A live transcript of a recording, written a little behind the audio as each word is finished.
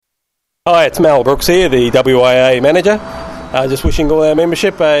Hi, it's Mal Brooks here, the WIA manager. Just wishing all our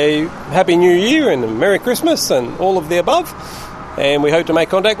membership a Happy New Year and a Merry Christmas and all of the above. And we hope to make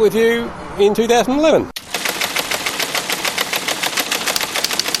contact with you in 2011.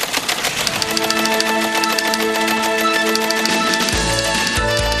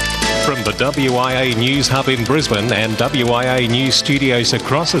 From the WIA News Hub in Brisbane and WIA News Studios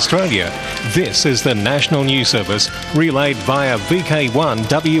across Australia, this is the National News Service relayed via VK1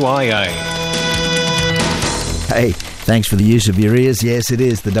 WIA. Hey, thanks for the use of your ears. Yes, it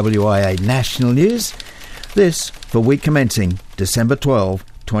is the WIA National News. This for week commencing December 12,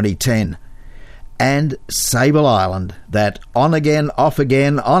 2010. And Sable Island, that on-again,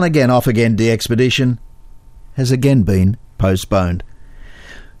 off-again, on-again, off-again de-expedition has again been postponed.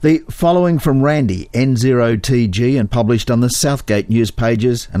 The following from Randy, N0TG, and published on the Southgate news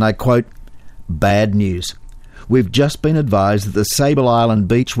pages, and I quote, "Bad news. We've just been advised that the Sable Island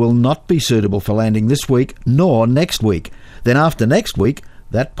beach will not be suitable for landing this week nor next week. Then after next week,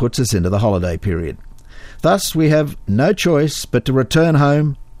 that puts us into the holiday period. Thus, we have no choice but to return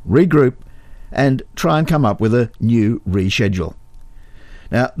home, regroup, and try and come up with a new reschedule."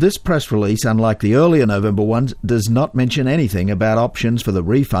 Now, this press release, unlike the earlier November ones, does not mention anything about options for the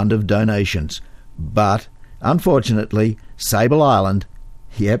refund of donations. But, unfortunately, Sable Island,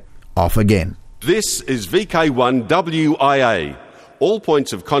 yep, off again. This is VK1 WIA. All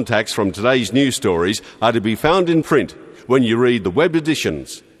points of contacts from today's news stories are to be found in print when you read the web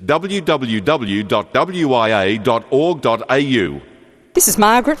editions, www.wia.org.au. This is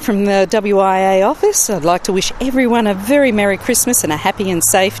Margaret from the WIA office. I'd like to wish everyone a very Merry Christmas and a happy and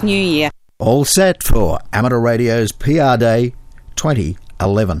safe New Year. All set for Amateur Radio's PR Day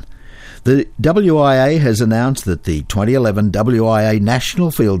 2011. The WIA has announced that the 2011 WIA National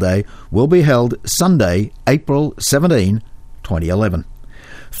Field Day will be held Sunday, April 17, 2011.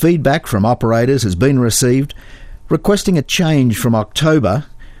 Feedback from operators has been received requesting a change from October,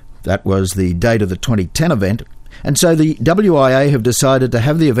 that was the date of the 2010 event, and so the WIA have decided to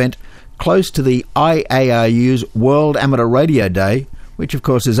have the event close to the IARU's World Amateur Radio Day, which of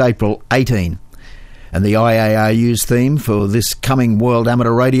course is April 18. And the IARU's theme for this coming World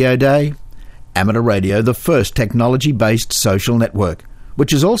Amateur Radio Day? Amateur Radio, the first technology-based social network,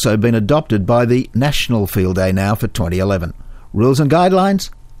 which has also been adopted by the National Field Day now for 2011. Rules and guidelines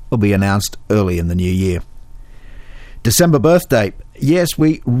will be announced early in the new year. December birthday. Yes,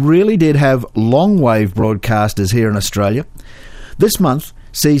 we really did have long-wave broadcasters here in Australia. This month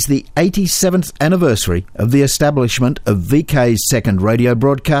sees the 87th anniversary of the establishment of VK's second radio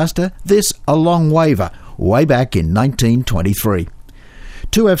broadcaster, this a long-waver, way back in 1923.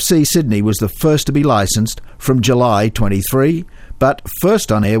 2FC Sydney was the first to be licensed from July 23, but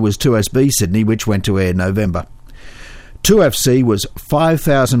first on air was 2SB Sydney, which went to air November. 2FC was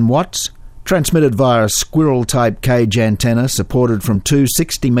 5,000 watts, transmitted via a squirrel-type cage antenna supported from two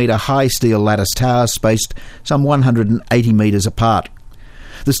 60-metre high steel lattice towers spaced some 180 metres apart.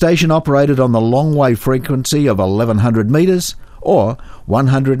 The station operated on the long-wave frequency of 1100 metres or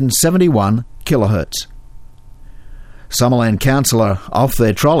 171 kilohertz. Summerland Council off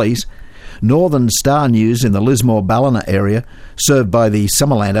their trolleys. Northern Star News in the Lismore Ballina area, served by the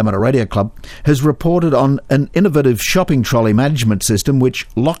Summerland Amateur Radio Club, has reported on an innovative shopping trolley management system which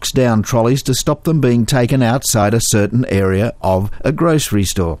locks down trolleys to stop them being taken outside a certain area of a grocery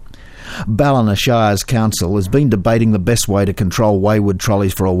store. Ballina Shires Council has been debating the best way to control wayward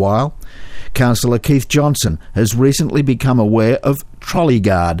trolleys for a while. Councillor Keith Johnson has recently become aware of Trolley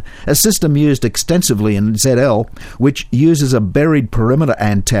Guard, a system used extensively in ZL, which uses a buried perimeter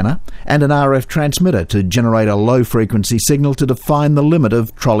antenna and an RF transmitter to generate a low-frequency signal to define the limit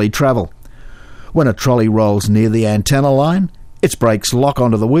of trolley travel. When a trolley rolls near the antenna line, its brakes lock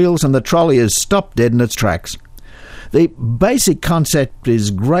onto the wheels and the trolley is stopped dead in its tracks. The basic concept is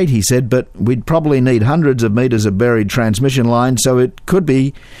great, he said, but we'd probably need hundreds of metres of buried transmission line, so it could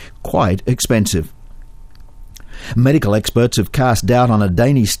be quite expensive. Medical experts have cast doubt on a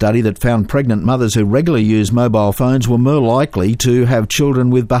Danish study that found pregnant mothers who regularly use mobile phones were more likely to have children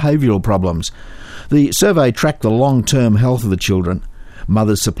with behavioural problems. The survey tracked the long-term health of the children.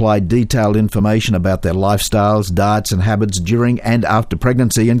 Mothers supplied detailed information about their lifestyles, diets and habits during and after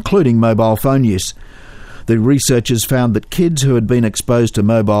pregnancy, including mobile phone use. The researchers found that kids who had been exposed to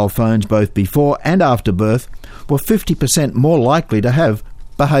mobile phones both before and after birth were 50% more likely to have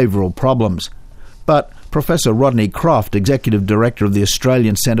behavioural problems. But Professor Rodney Croft, Executive Director of the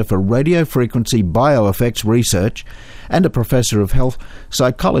Australian Centre for Radio Frequency Bioeffects Research and a Professor of Health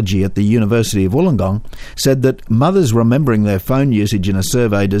Psychology at the University of Wollongong, said that mothers remembering their phone usage in a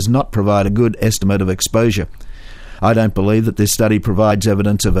survey does not provide a good estimate of exposure. I don't believe that this study provides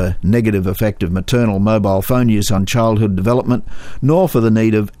evidence of a negative effect of maternal mobile phone use on childhood development, nor for the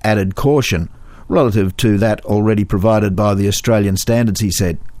need of added caution relative to that already provided by the Australian standards, he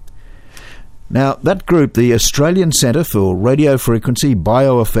said. Now, that group, the Australian Centre for Radio Frequency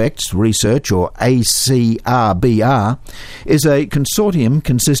Bioeffects Research, or ACRBR, is a consortium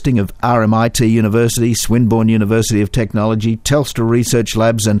consisting of RMIT University, Swinburne University of Technology, Telstra Research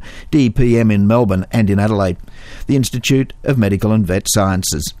Labs and DPM in Melbourne and in Adelaide, the Institute of Medical and Vet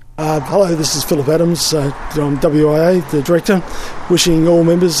Sciences. Hello, this is Philip Adams. I'm WIA, the Director, wishing all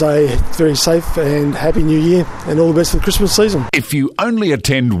members a very safe and happy New Year and all the best for the Christmas season. If you only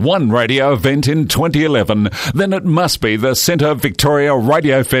attend one radio event in 2011, then it must be the Centre Victoria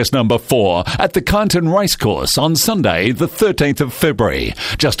Radio Fest number 4 at the Kyneton Racecourse on Sunday, the 13th of February,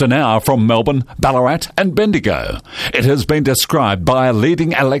 just an hour from Melbourne, Ballarat and Bendigo. It has been described by a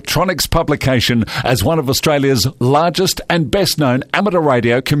leading electronics publication as one of Australia's largest and best-known amateur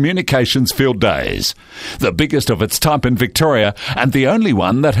radio communications field days, the biggest of its type in Victoria and the only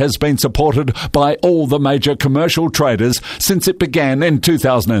one that has been supported by all the major commercial traders since it began in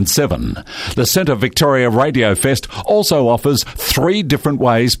 2007. The Centre Victoria Radio Fest also offers 3 different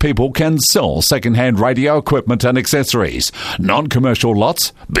ways people can sell second-hand radio equipment and accessories, non-commercial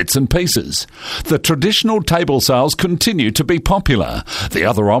lots, bits and pieces. The traditional table sales continue to be popular. The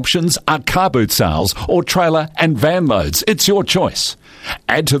other options are car boot sales or trailer and van loads. It's your choice.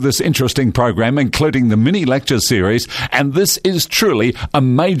 Add to this interesting program, including the mini lecture series, and this is truly a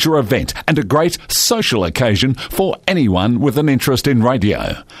major event and a great social occasion for anyone with an interest in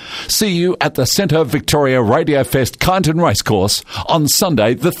radio. See you at the Centre Victoria Radio Fest Kyneton Racecourse on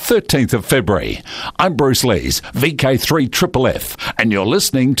Sunday the 13th of February. I'm Bruce Lees, VK3FFF, and you're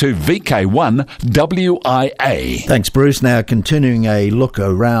listening to VK1 WIA. Thanks, Bruce. Now continuing a look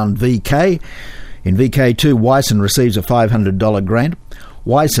around VK. In VK2, Wyson receives a $500 grant.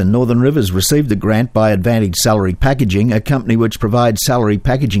 Wyson Northern Rivers received the grant by Advantage Salary Packaging, a company which provides salary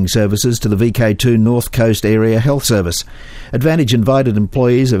packaging services to the VK2 North Coast Area Health Service. Advantage invited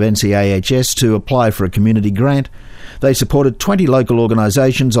employees of NCAHS to apply for a community grant. They supported 20 local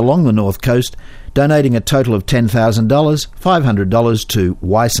organisations along the North Coast, donating a total of $10,000, $500 to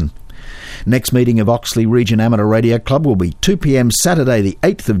Wyson. Next meeting of Oxley Region Amateur Radio Club will be 2 p.m. Saturday the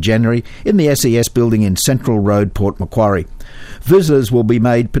 8th of January in the SES building in Central Road, Port Macquarie. Visitors will be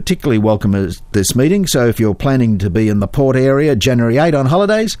made particularly welcome at this meeting, so if you're planning to be in the Port area January 8 on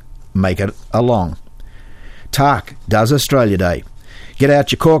holidays, make it along. TARC does Australia Day. Get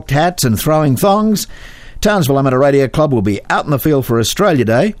out your corked hats and throwing thongs. Townsville Amateur Radio Club will be out in the field for Australia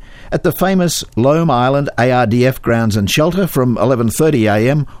Day at the famous Loam Island ARDF Grounds and Shelter from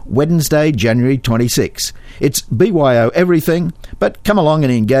 11:30am Wednesday, January 26. It's BYO everything, but come along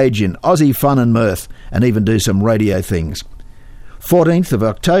and engage in Aussie fun and mirth and even do some radio things. 14th of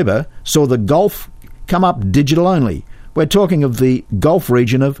October saw the golf come up digital only. We're talking of the Gulf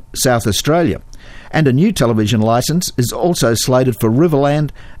region of South Australia. And a new television licence is also slated for Riverland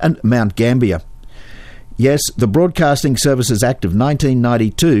and Mount Gambier. Yes, the Broadcasting Services Act of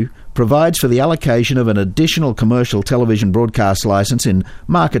 1992 provides for the allocation of an additional commercial television broadcast licence in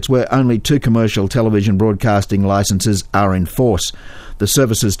markets where only 2 commercial television broadcasting licences are in force. The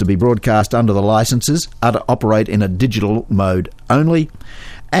services to be broadcast under the licences are to operate in a digital mode only.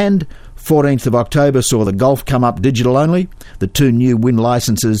 And 14th of October saw the Gulf come up digital only. The 2 new WIN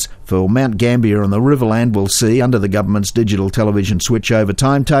licences for Mount Gambier and the Riverland will see, under the government's digital television switchover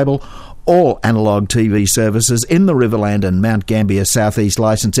timetable, all analogue TV services in the Riverland and Mount Gambier Southeast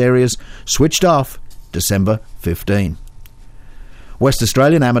licence areas switched off December 15. West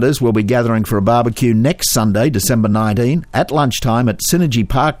Australian amateurs will be gathering for a barbecue next Sunday, December 19, at lunchtime at Synergy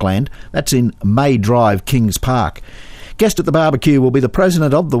Parkland. That's in May Drive, Kings Park. Guest at the barbecue will be the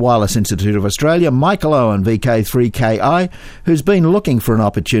President of the Wireless Institute of Australia, Michael Owen, VK3KI, who's been looking for an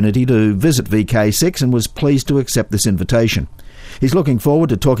opportunity to visit VK6 and was pleased to accept this invitation. He's looking forward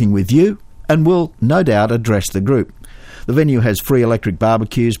to talking with you and will no doubt address the group. The venue has free electric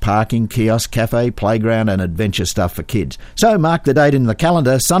barbecues, parking, kiosk, cafe, playground and adventure stuff for kids. So mark the date in the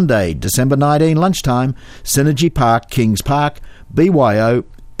calendar, Sunday, December 19, lunchtime, Synergy Park, Kings Park, BYO,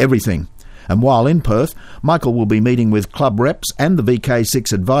 everything. And while in Perth, Michael will be meeting with club reps and the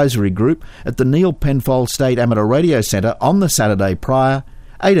VK6 advisory group at the Neil Penfold State Amateur Radio Centre on the Saturday prior,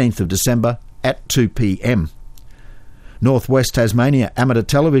 18th of December at 2 p.m. Northwest Tasmania Amateur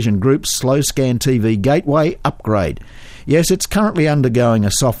Television Group's Slow Scan TV Gateway upgrade. Yes, it's currently undergoing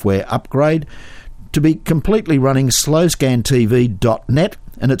a software upgrade to be completely running slowscantv.net,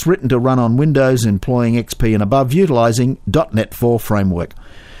 and it's written to run on Windows employing XP and above, utilising .NET 4 framework.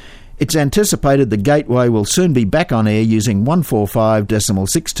 It's anticipated the gateway will soon be back on air using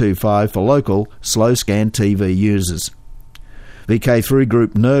 145.625 for local slow scan TV users. VK3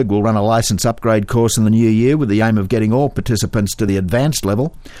 Group NERG will run a licence upgrade course in the new year with the aim of getting all participants to the advanced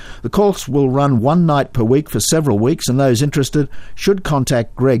level. The course will run one night per week for several weeks, and those interested should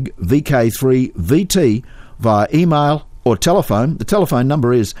contact Greg VK3VT via email or telephone. The telephone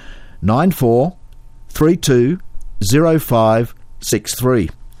number is 94320563.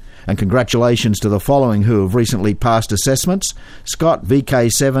 And congratulations to the following who have recently passed assessments: Scott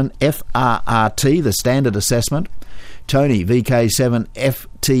VK7 FRRT, the standard assessment; Tony VK7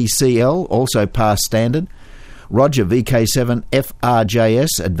 FTCL, also passed standard; Roger VK7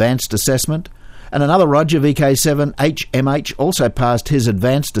 FRJS, advanced assessment; and another Roger VK7 HMH also passed his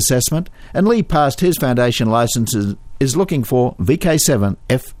advanced assessment; and Lee passed his foundation licence, is looking for VK7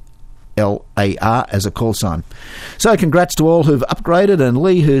 FLAR as a call sign. So congrats to all who've upgraded, and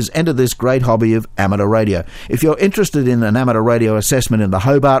Lee who's entered this great hobby of amateur radio. If you're interested in an amateur radio assessment in the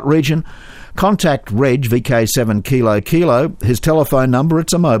Hobart region, contact Reg VK7 Kilo Kilo. His telephone number,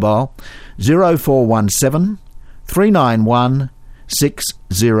 it's a mobile, 0417 391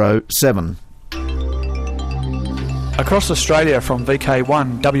 607. Across Australia from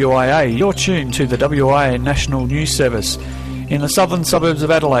VK1 WIA, you're tuned to the WIA National News Service. In the southern suburbs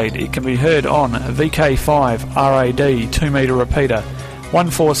of Adelaide, it can be heard on VK5 RAD 2 metre repeater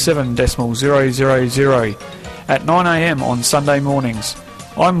 147.000 at 9am on Sunday mornings.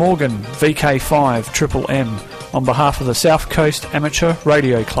 I'm Morgan, VK5 Triple M, on behalf of the South Coast Amateur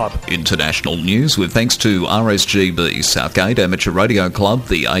Radio Club. International news with thanks to RSGB, Southgate Amateur Radio Club,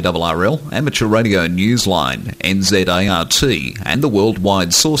 the ARRL, Amateur Radio Newsline, NZART, and the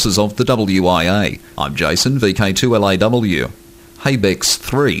worldwide sources of the WIA. I'm Jason, VK2LAW. Habex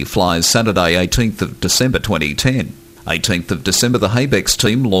 3 flies Saturday 18th of December 2010. 18th of December, the Habex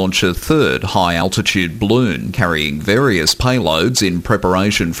team launch a third high-altitude balloon carrying various payloads in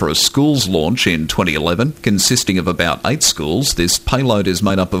preparation for a schools launch in 2011. Consisting of about 8 schools, this payload is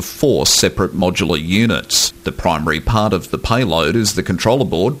made up of 4 separate modular units. The primary part of the payload is the controller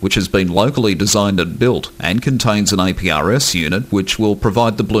board, which has been locally designed and built, and contains an APRS unit which will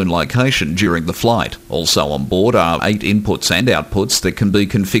provide the balloon location during the flight. Also on board are 8 inputs and outputs that can be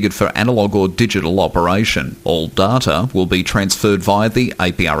configured for analogue or digital operation. All data will be transferred via the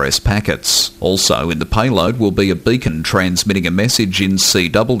APRS packets. Also in the payload will be a beacon transmitting a message in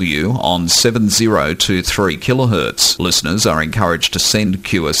CW on 7023 kHz. Listeners are encouraged to send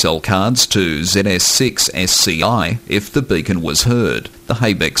QSL cards to ZS6SCI if the beacon was heard. The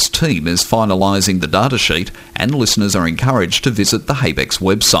Habex team is finalising the datasheet, and listeners are encouraged to visit the Habex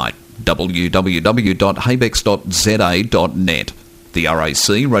website, www.habex.za.net. The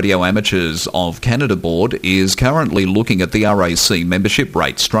RAC Radio Amateurs of Canada Board is currently looking at the RAC membership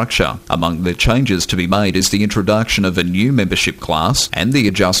rate structure. Among the changes to be made is the introduction of a new membership class and the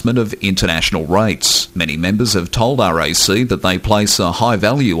adjustment of international rates. Many members have told RAC that they place a high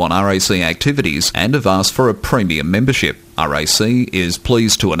value on RAC activities and have asked for a premium membership. RAC is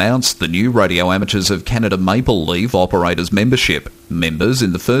pleased to announce the new Radio Amateurs of Canada Maple Leaf Operators membership. Members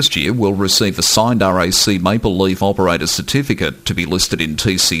in the first year will receive a signed RAC Maple Leaf Operator certificate to be listed in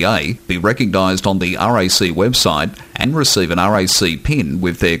TCA, be recognised on the RAC website, and receive an RAC pin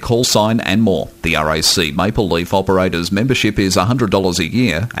with their call sign and more. The RAC Maple Leaf Operators membership is $100 a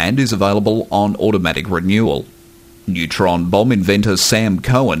year and is available on automatic renewal. Neutron bomb inventor Sam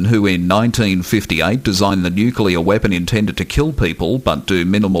Cohen, who in 1958 designed the nuclear weapon intended to kill people but do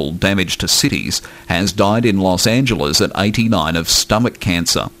minimal damage to cities, has died in Los Angeles at 89 of stomach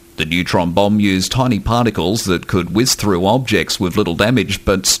cancer. The neutron bomb used tiny particles that could whiz through objects with little damage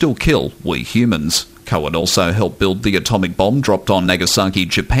but still kill we humans. Cohen also helped build the atomic bomb dropped on Nagasaki,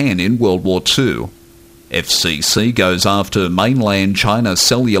 Japan in World War II. FCC goes after mainland China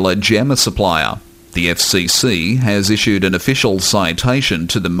cellular jammer supplier. The FCC has issued an official citation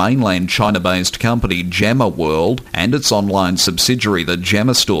to the mainland China-based company Jammer World and its online subsidiary the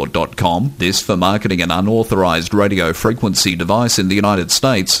jammerstore.com, this for marketing an unauthorised radio frequency device in the United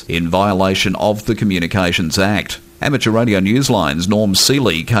States in violation of the Communications Act. Amateur Radio Newsline's Norm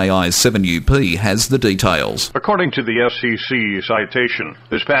Seeley, KI7UP, has the details. According to the FCC citation,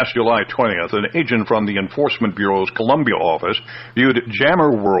 this past July 20th, an agent from the Enforcement Bureau's Columbia office viewed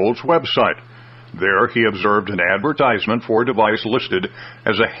Jammer World's website. There, he observed an advertisement for a device listed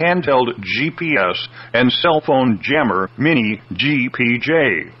as a handheld GPS and cell phone jammer Mini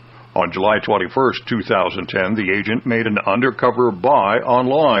GPJ. On July 21st, 2010, the agent made an undercover buy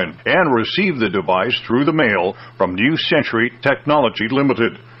online and received the device through the mail from New Century Technology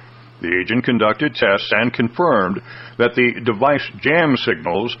Limited. The agent conducted tests and confirmed that the device jam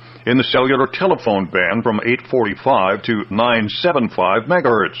signals in the cellular telephone band from 845 to 975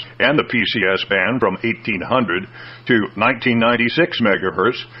 megahertz and the PCS band from 1800 to 1996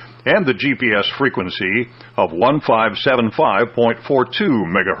 megahertz and the GPS frequency of 1575.42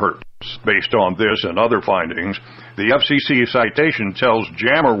 megahertz. Based on this and other findings, the FCC citation tells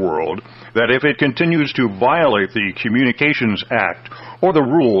Jammer World that if it continues to violate the Communications Act or the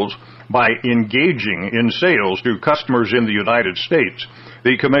rules by engaging in sales to customers in the United States,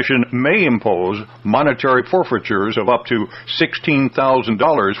 the Commission may impose monetary forfeitures of up to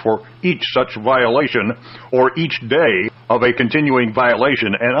 $16,000 for each such violation or each day of a continuing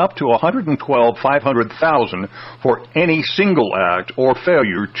violation, and up to $112,500 for any single act or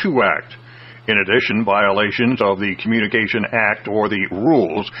failure to act. In addition, violations of the Communication Act or the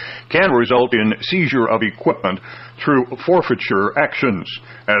rules can result in seizure of equipment through forfeiture actions,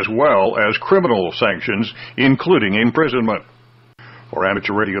 as well as criminal sanctions, including imprisonment. For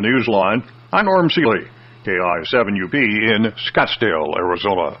Amateur Radio Newsline, I'm Norm Seeley, KI7UB in Scottsdale,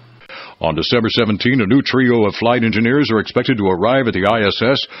 Arizona. On December 17, a new trio of flight engineers are expected to arrive at the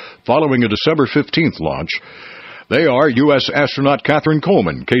ISS following a December 15th launch. They are U.S. astronaut Catherine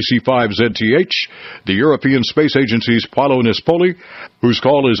Coleman, KC-5ZTH, the European Space Agency's Paolo Nespoli, whose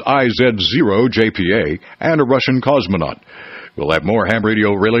call is IZ0JPA, and a Russian cosmonaut. We'll have more ham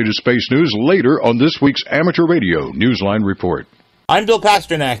radio-related space news later on this week's Amateur Radio Newsline Report. I'm Bill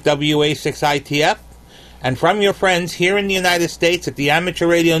Pasternak, WA6ITF, and from your friends here in the United States at the Amateur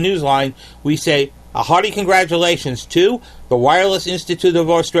Radio Newsline, we say a hearty congratulations to the Wireless Institute of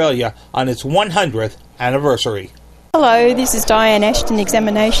Australia on its 100th anniversary. Hello, this is Diane Ashton,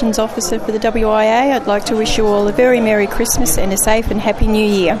 Examinations Officer for the WIA. I'd like to wish you all a very Merry Christmas and a safe and Happy New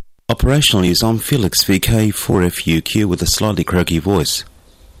Year. Operational news, I'm Felix VK4FUQ with a slightly croaky voice.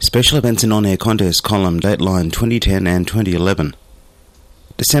 Special events and on-air contest column, dateline 2010 and 2011.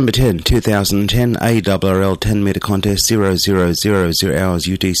 December 10, 2010, ARRL 10-metre contest 0000 hours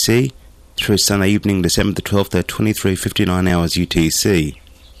UTC through Sunday evening, December the 12th at 23:59 hours UTC.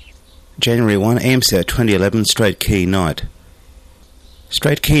 January 1, AMSAT 2011 Straight Key Night.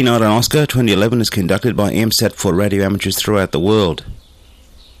 Straight Key Night on Oscar 2011 is conducted by AMSAT for radio amateurs throughout the world.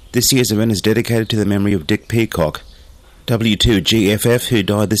 This year's event is dedicated to the memory of Dick Peacock, W2GFF, who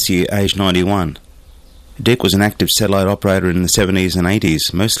died this year aged 91. Dick was an active satellite operator in the 70s and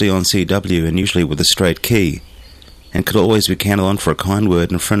 80s, mostly on CW and usually with a straight key, and could always be counted on for a kind word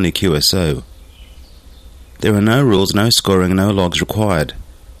and friendly QSO. There are no rules, no scoring, no logs required.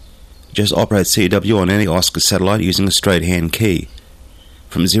 Just operate CW on any Oscar satellite using a straight hand key,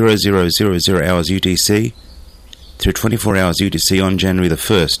 from 0000 hours UTC through 24 hours UTC on January the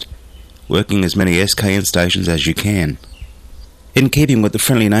 1st, working as many SKN stations as you can. In keeping with the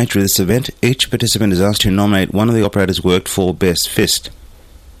friendly nature of this event, each participant is asked to nominate one of the operators worked for Best Fist.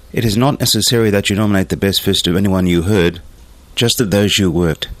 It is not necessary that you nominate the Best Fist of anyone you heard, just of those you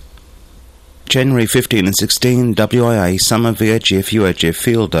worked. January 15 and 16, WIA Summer VHF UHF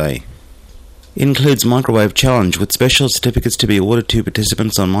Field Day. Includes Microwave Challenge with special certificates to be awarded to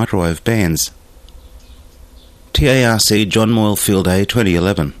participants on microwave bands. TARC John Moyle Field Day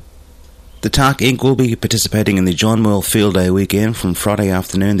 2011. The TARC Inc. will be participating in the John Moyle Field Day weekend from Friday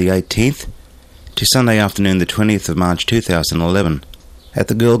afternoon the 18th to Sunday afternoon the 20th of March 2011 at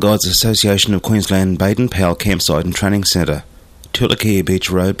the Girl Guides Association of Queensland Baden Powell Campsite and Training Centre, Tulakia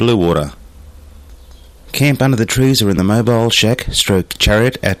Beach Road, Bluewater. Camp under the trees or in the mobile shack /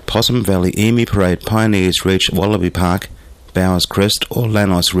 chariot at Possum Valley, Emu Parade, Pioneers Reach, Wallaby Park, Bowers Crest or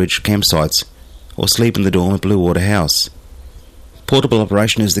Lanos Ridge campsites, or sleep in the dorm at Bluewater House. Portable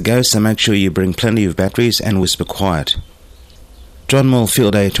operation is the go, so make sure you bring plenty of batteries and whisper quiet. John Moyle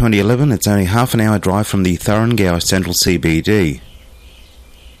Field Day 2011, it's only half an hour drive from the Thurungower Central CBD.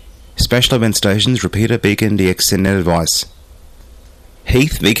 Special event stations, repeater, beacon, DX and net advice.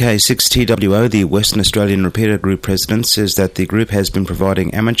 Heath, VK6TWO, the Western Australian Repeater Group President, says that the group has been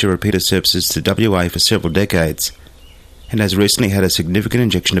providing amateur repeater services to WA for several decades and has recently had a significant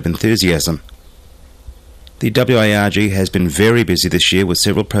injection of enthusiasm. The WARG has been very busy this year with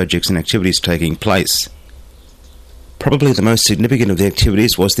several projects and activities taking place. Probably the most significant of the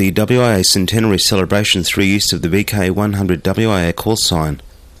activities was the WIA Centenary celebration through use of the VK100 WIA call sign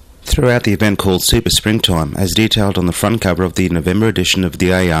throughout the event called Super Springtime, as detailed on the front cover of the November edition of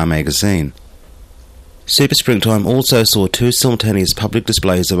the AR magazine. Super Springtime also saw 2 simultaneous public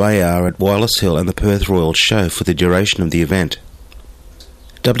displays of AR at Wireless Hill and the Perth Royal Show for the duration of the event.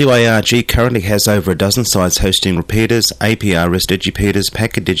 WARG currently has over a dozen sites hosting repeaters, APR REST digipeaters,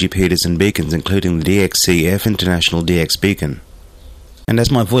 packet digipeaters and beacons, including the DXCF International DX Beacon. And as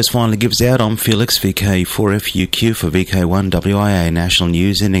my voice finally gives out, I'm Felix, VK4FUQ for VK1WIA National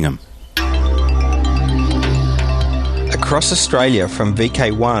News in Ingham. Across Australia from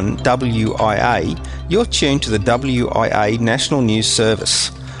VK1WIA, you're tuned to the WIA National News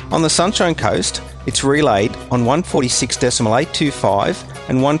Service. On the Sunshine Coast, it's relayed on 146.825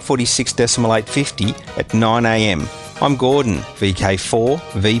 and 146.850 at 9 a.m. I'm Gordon,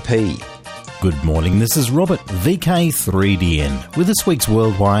 VK4VP. Good morning, this is Robert, VK3DN, with this week's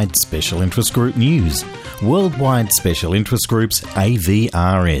Worldwide Special Interest Group news. Worldwide Special Interest Group's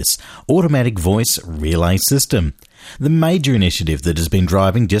AVRS, Automatic Voice Relay System. The major initiative that has been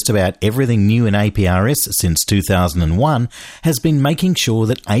driving just about everything new in APRS since 2001 has been making sure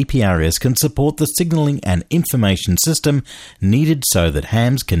that APRS can support the signalling and information system needed so that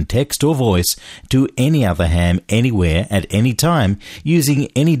hams can text or voice to any other ham anywhere at any time using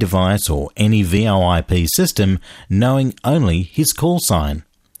any device or any VoIP system, knowing only his call sign.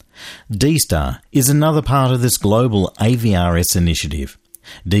 D-Star is another part of this global AVRS initiative.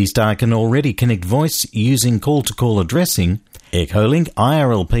 D-Star can already connect voice using call-to-call addressing. Echolink,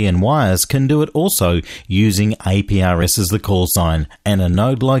 IRLP and Wires can do it also using APRS as the call sign and a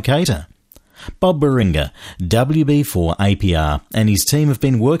node locator. Bob Beringer, WB4APR, and his team have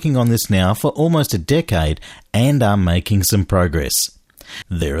been working on this now for almost a decade and are making some progress.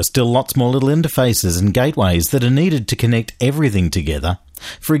 There are still lots more little interfaces and gateways that are needed to connect everything together.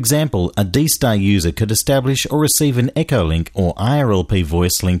 For example, a D-Star user could establish or receive an Echolink or IRLP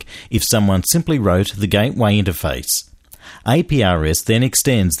voice link if someone simply wrote the gateway interface. APRS then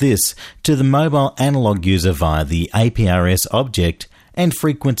extends this to the mobile analog user via the APRS object and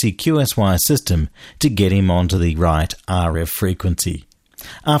frequency QSY system to get him onto the right RF frequency.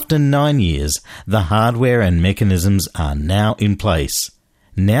 After 9 years, the hardware and mechanisms are now in place.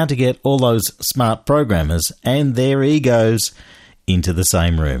 Now to get all those smart programmers and their egos into the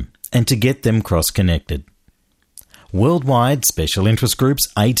same room, and to get them cross-connected. Worldwide Special Interest Group's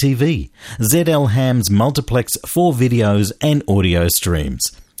ATV, ZL Ham's multiplex for videos and audio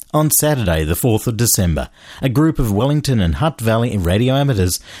streams. On Saturday, the 4th of December, a group of Wellington and Hutt Valley radio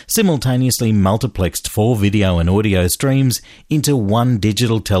amateurs simultaneously multiplexed 4 video and audio streams into one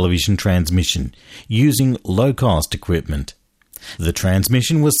digital television transmission using low-cost equipment. The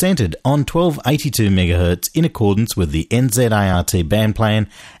transmission was centred on 1282 MHz in accordance with the NZART band plan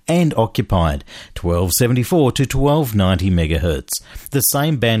and occupied 1274 to 1290 MHz, the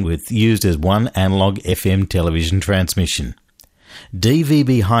same bandwidth used as one analogue FM television transmission.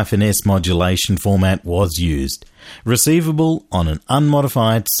 DVB-S modulation format was used, receivable on an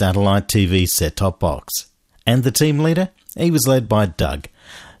unmodified satellite TV set-top box. And the team leader? He was led by Doug,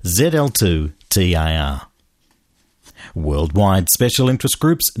 ZL2TAR. Worldwide Special Interest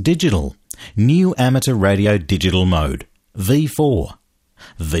Groups Digital, New Amateur Radio Digital Mode, V4.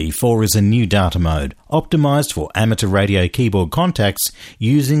 V4 is a new data mode optimised for amateur radio keyboard contacts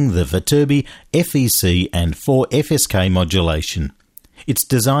using the Viterbi FEC and 4FSK modulation. It's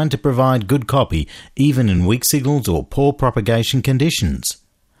designed to provide good copy even in weak signals or poor propagation conditions.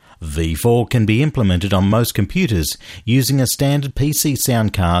 V4 can be implemented on most computers using a standard PC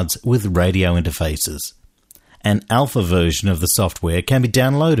sound cards with radio interfaces. An alpha version of the software can be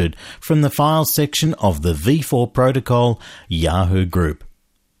downloaded from the files section of the V4 Protocol Yahoo Group.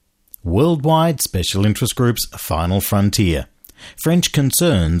 Worldwide Special Interest Group's Final Frontier. French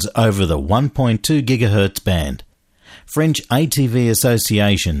concerns over the 1.2 GHz band. French ATV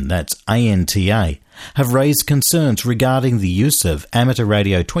Association, that's ANTA, have raised concerns regarding the use of amateur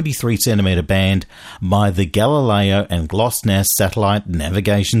radio 23cm band by the Galileo and GLONASS satellite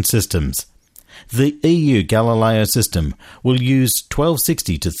navigation systems. The EU Galileo system will use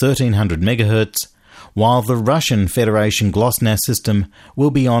 1260 to 1300 MHz, while the Russian Federation GLONASS system will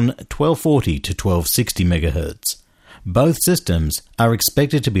be on 1240 to 1260 MHz. Both systems are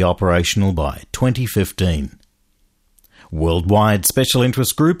expected to be operational by 2015. Worldwide Special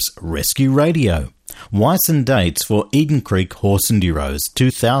Interest Groups Rescue Radio. Weissen dates for Eden Creek Horse Enduros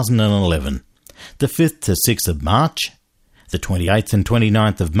 2011. The 5th to 6th of March, the 28th and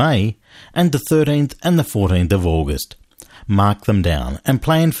 29th of May, and the 13th and the 14th of August. Mark them down and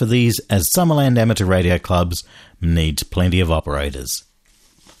plan for these as Summerland Amateur Radio Clubs needs plenty of operators.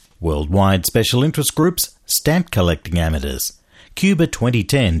 Worldwide Special Interest Groups Stamp Collecting Amateurs. Cuba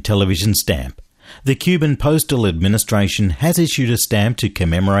 2010 Television Stamp. The Cuban Postal Administration has issued a stamp to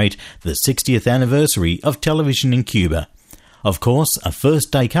commemorate the 60th anniversary of television in Cuba. Of course, a first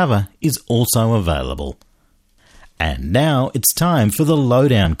day cover is also available. And now it's time for the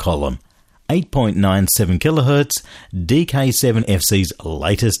Lowdown column. 8.97 kHz DK7FC's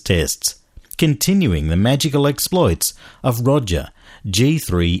latest tests. continuing the magical exploits of Roger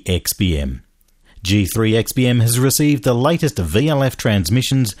G3XBM. G3XBM has received the latest VLF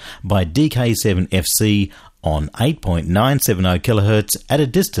transmissions by DK7FC on 8.970 kHz at a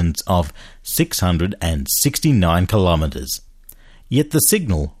distance of 669 kilometres. Yet the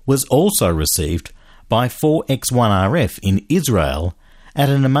signal was also received by 4X1RF in Israel at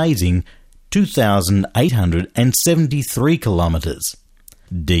an amazing 2,873 kilometres.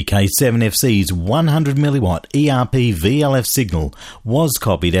 DK7FC's 100 milliwatt ERP VLF signal was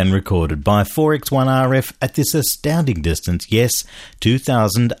copied and recorded by 4X1RF at this astounding distance, yes,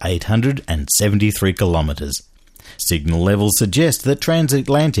 2,873 kilometres. Signal levels suggest that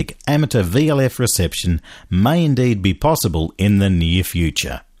transatlantic amateur VLF reception may indeed be possible in the near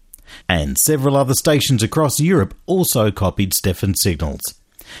future. And several other stations across Europe also copied Stefan's signals.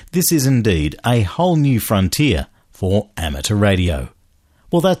 This is indeed a whole new frontier for amateur radio.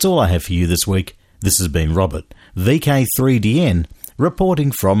 Well, that's all I have for you this week. This has been Robert, VK3DN, reporting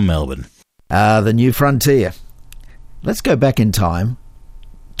from Melbourne. The new frontier. Let's go back in time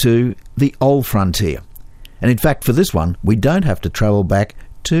to the old frontier. And in fact, for this one, we don't have to travel back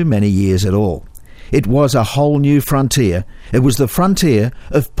too many years at all. It was a whole new frontier. It was the frontier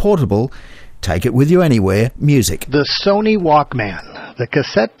of portable, take it with you anywhere, music. The Sony Walkman, the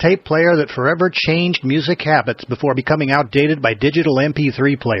cassette tape player that forever changed music habits before becoming outdated by digital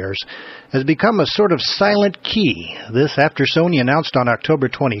MP3 players, has become a sort of silent key. This after Sony announced on October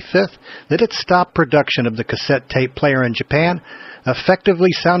 25th that it stopped production of the cassette tape player in Japan,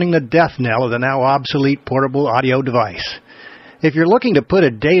 effectively sounding the death knell of the now obsolete portable audio device. If you're looking to put a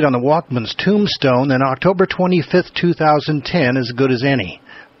date on the Walkman's tombstone, then October 25th, 2010 is as good as any.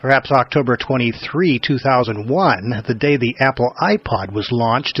 Perhaps October 23, 2001, the day the Apple iPod was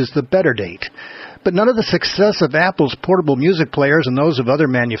launched, is the better date. But none of the success of Apple's portable music players and those of other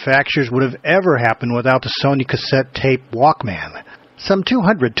manufacturers would have ever happened without the Sony cassette tape Walkman. Some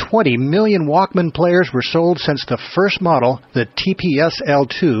 220 million Walkman players were sold since the first model, the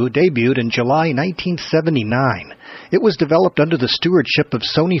TPS-L2, debuted in July 1979. It was developed under the stewardship of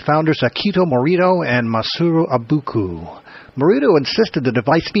Sony founders Akito Morita and Masaru Ibuku. Morita insisted the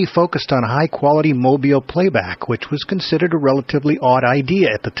device be focused on high-quality mobile playback, which was considered a relatively odd idea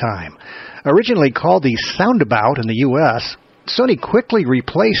at the time. Originally called the Soundabout in the U.S., Sony quickly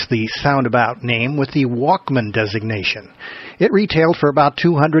replaced the Soundabout name with the Walkman designation. It retailed for about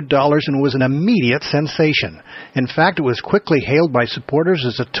 $200 and was an immediate sensation. In fact, it was quickly hailed by supporters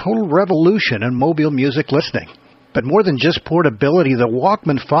as a total revolution in mobile music listening. But more than just portability, the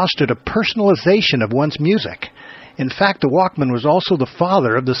Walkman fostered a personalization of one's music. In fact, the Walkman was also the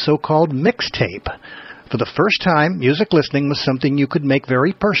father of the so-called mixtape. For the first time, music listening was something you could make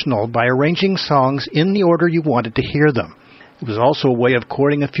very personal by arranging songs in the order you wanted to hear them. It was also a way of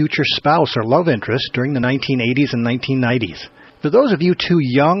courting a future spouse or love interest during the 1980s and 1990s. For those of you too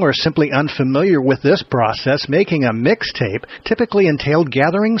young or simply unfamiliar with this process, making a mixtape typically entailed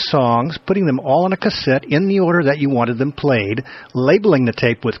gathering songs, putting them all on a cassette in the order that you wanted them played, labeling the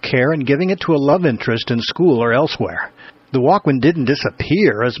tape with care, and giving it to a love interest in school or elsewhere. The Walkman didn't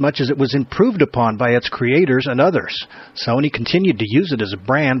disappear as much as it was improved upon by its creators and others. Sony continued to use it as a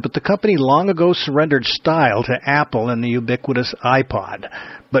brand, but the company long ago surrendered style to Apple and the ubiquitous iPod.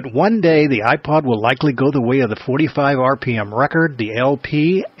 But one day the iPod will likely go the way of the 45 RPM record, the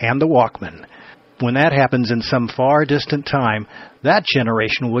LP, and the Walkman. When that happens in some far distant time, that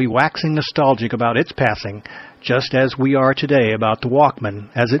generation will be waxing nostalgic about its passing, just as we are today about the Walkman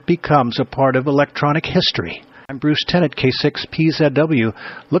as it becomes a part of electronic history. I'm Bruce Tennant, K6PZW,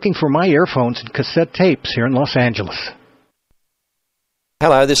 looking for my earphones and cassette tapes here in Los Angeles.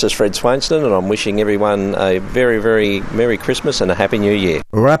 Hello, this is Fred Swainston, and I'm wishing everyone a very, very Merry Christmas and a Happy New Year.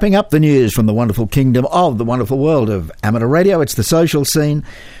 Wrapping up the news from the wonderful kingdom of the wonderful world of amateur radio, it's the Social Scene.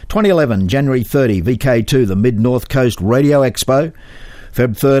 2011, January 30, VK2, the Mid-North Coast Radio Expo.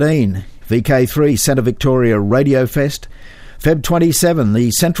 Feb 13, VK3, Centre Victoria Radio Fest. Feb 27,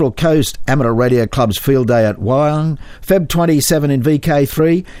 the Central Coast Amateur Radio Club's Field Day at Wyong. Feb 27 in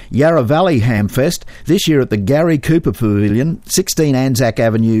VK3, Yarra Valley Hamfest, this year at the Gary Cooper Pavilion, 16 Anzac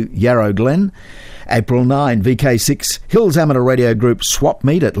Avenue, Yarrow Glen. April 9, VK6, Hills Amateur Radio Group Swap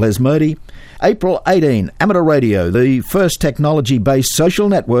Meet at Lesmurdie. April 18, Amateur Radio, the first technology-based social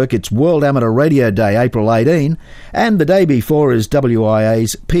network. It's World Amateur Radio Day, April 18. And the day before is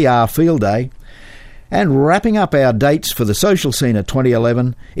WIA's PR Field Day. And wrapping up our dates for the Social Scene of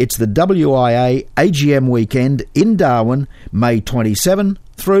 2011, it's the WIA AGM weekend in Darwin, May 27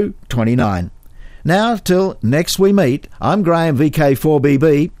 through 29. Now, till next we meet, I'm Graham,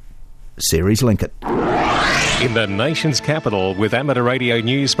 VK4BB. Series Linkett. In the nation's capital, with amateur radio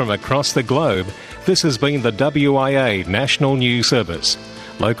news from across the globe, this has been the WIA National News Service.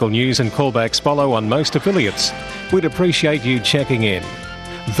 Local news and callbacks follow on most affiliates. We'd appreciate you checking in.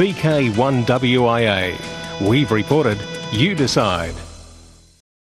 VK1WIA. We've reported, you decide.